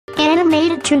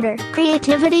AnimatedTutor,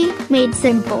 creativity made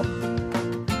simple.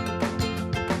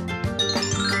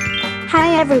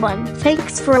 Hi everyone,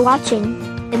 thanks for watching.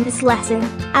 In this lesson,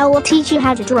 I will teach you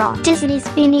how to draw Disney's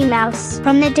Minnie Mouse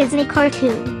from the Disney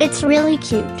cartoon. It's really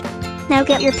cute. Now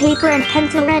get your paper and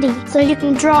pencil ready so you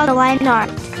can draw the line art.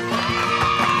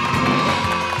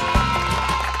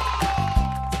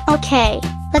 Okay,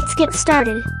 let's get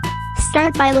started.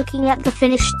 Start by looking at the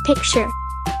finished picture.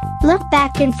 Look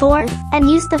back and forth and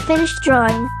use the finished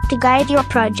drawing to guide your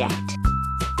project.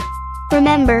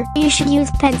 Remember, you should use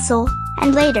pencil,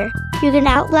 and later, you can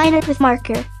outline it with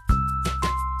marker.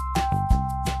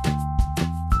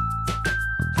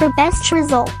 For best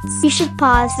results, you should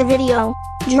pause the video,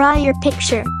 draw your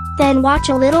picture, then watch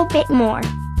a little bit more.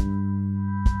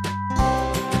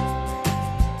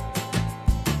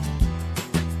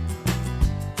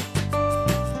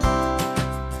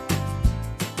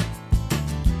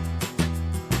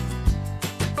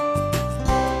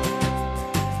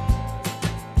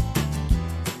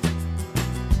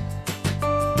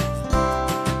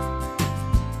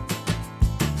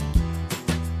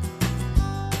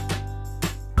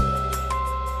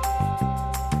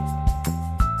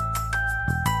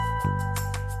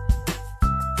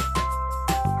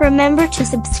 Remember to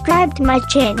subscribe to my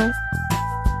channel.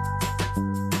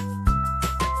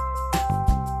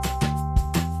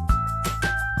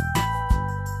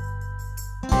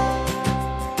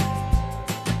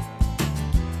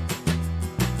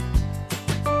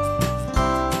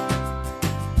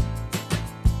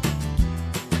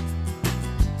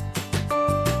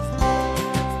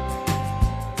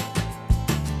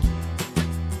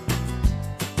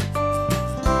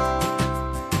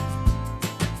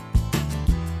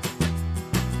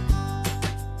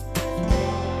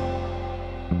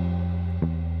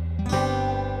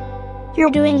 You're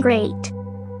doing great.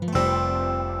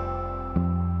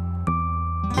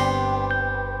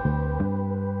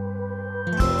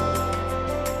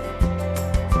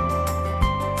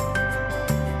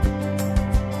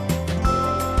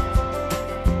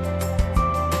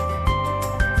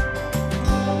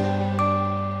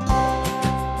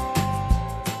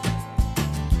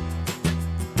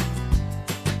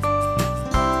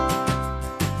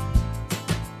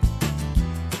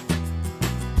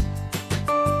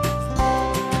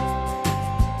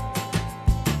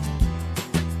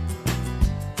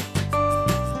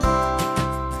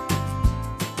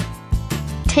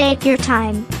 Take your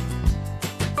time.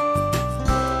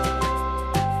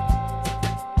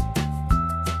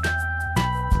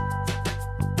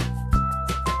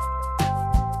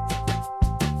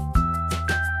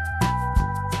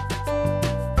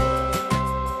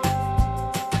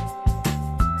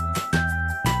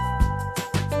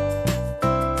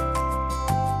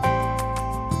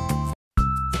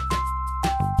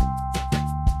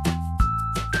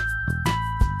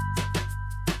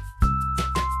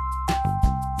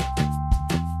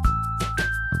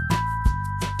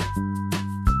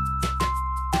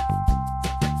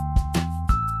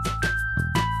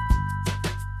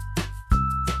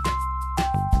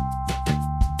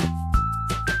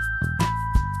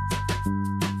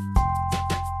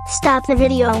 Stop the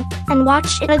video and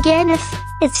watch it again if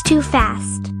it's too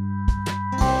fast.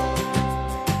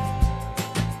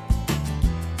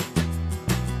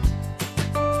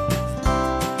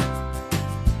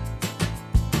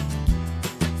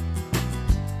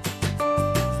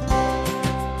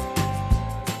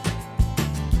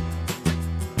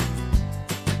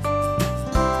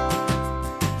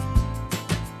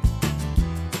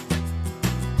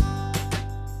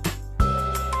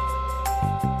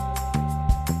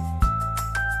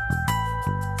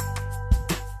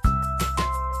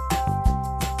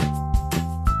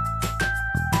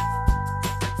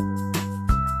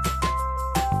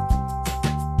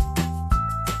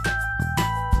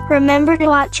 Remember to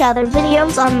watch other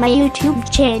videos on my YouTube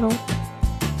channel.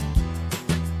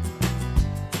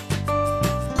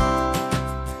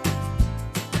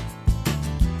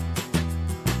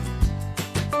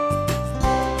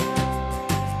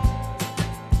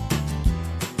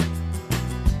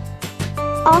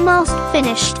 Almost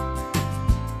finished.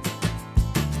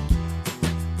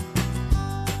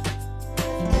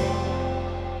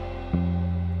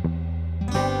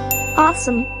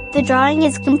 Awesome, the drawing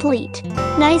is complete.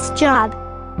 Nice job.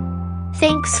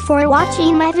 Thanks for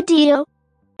watching my video.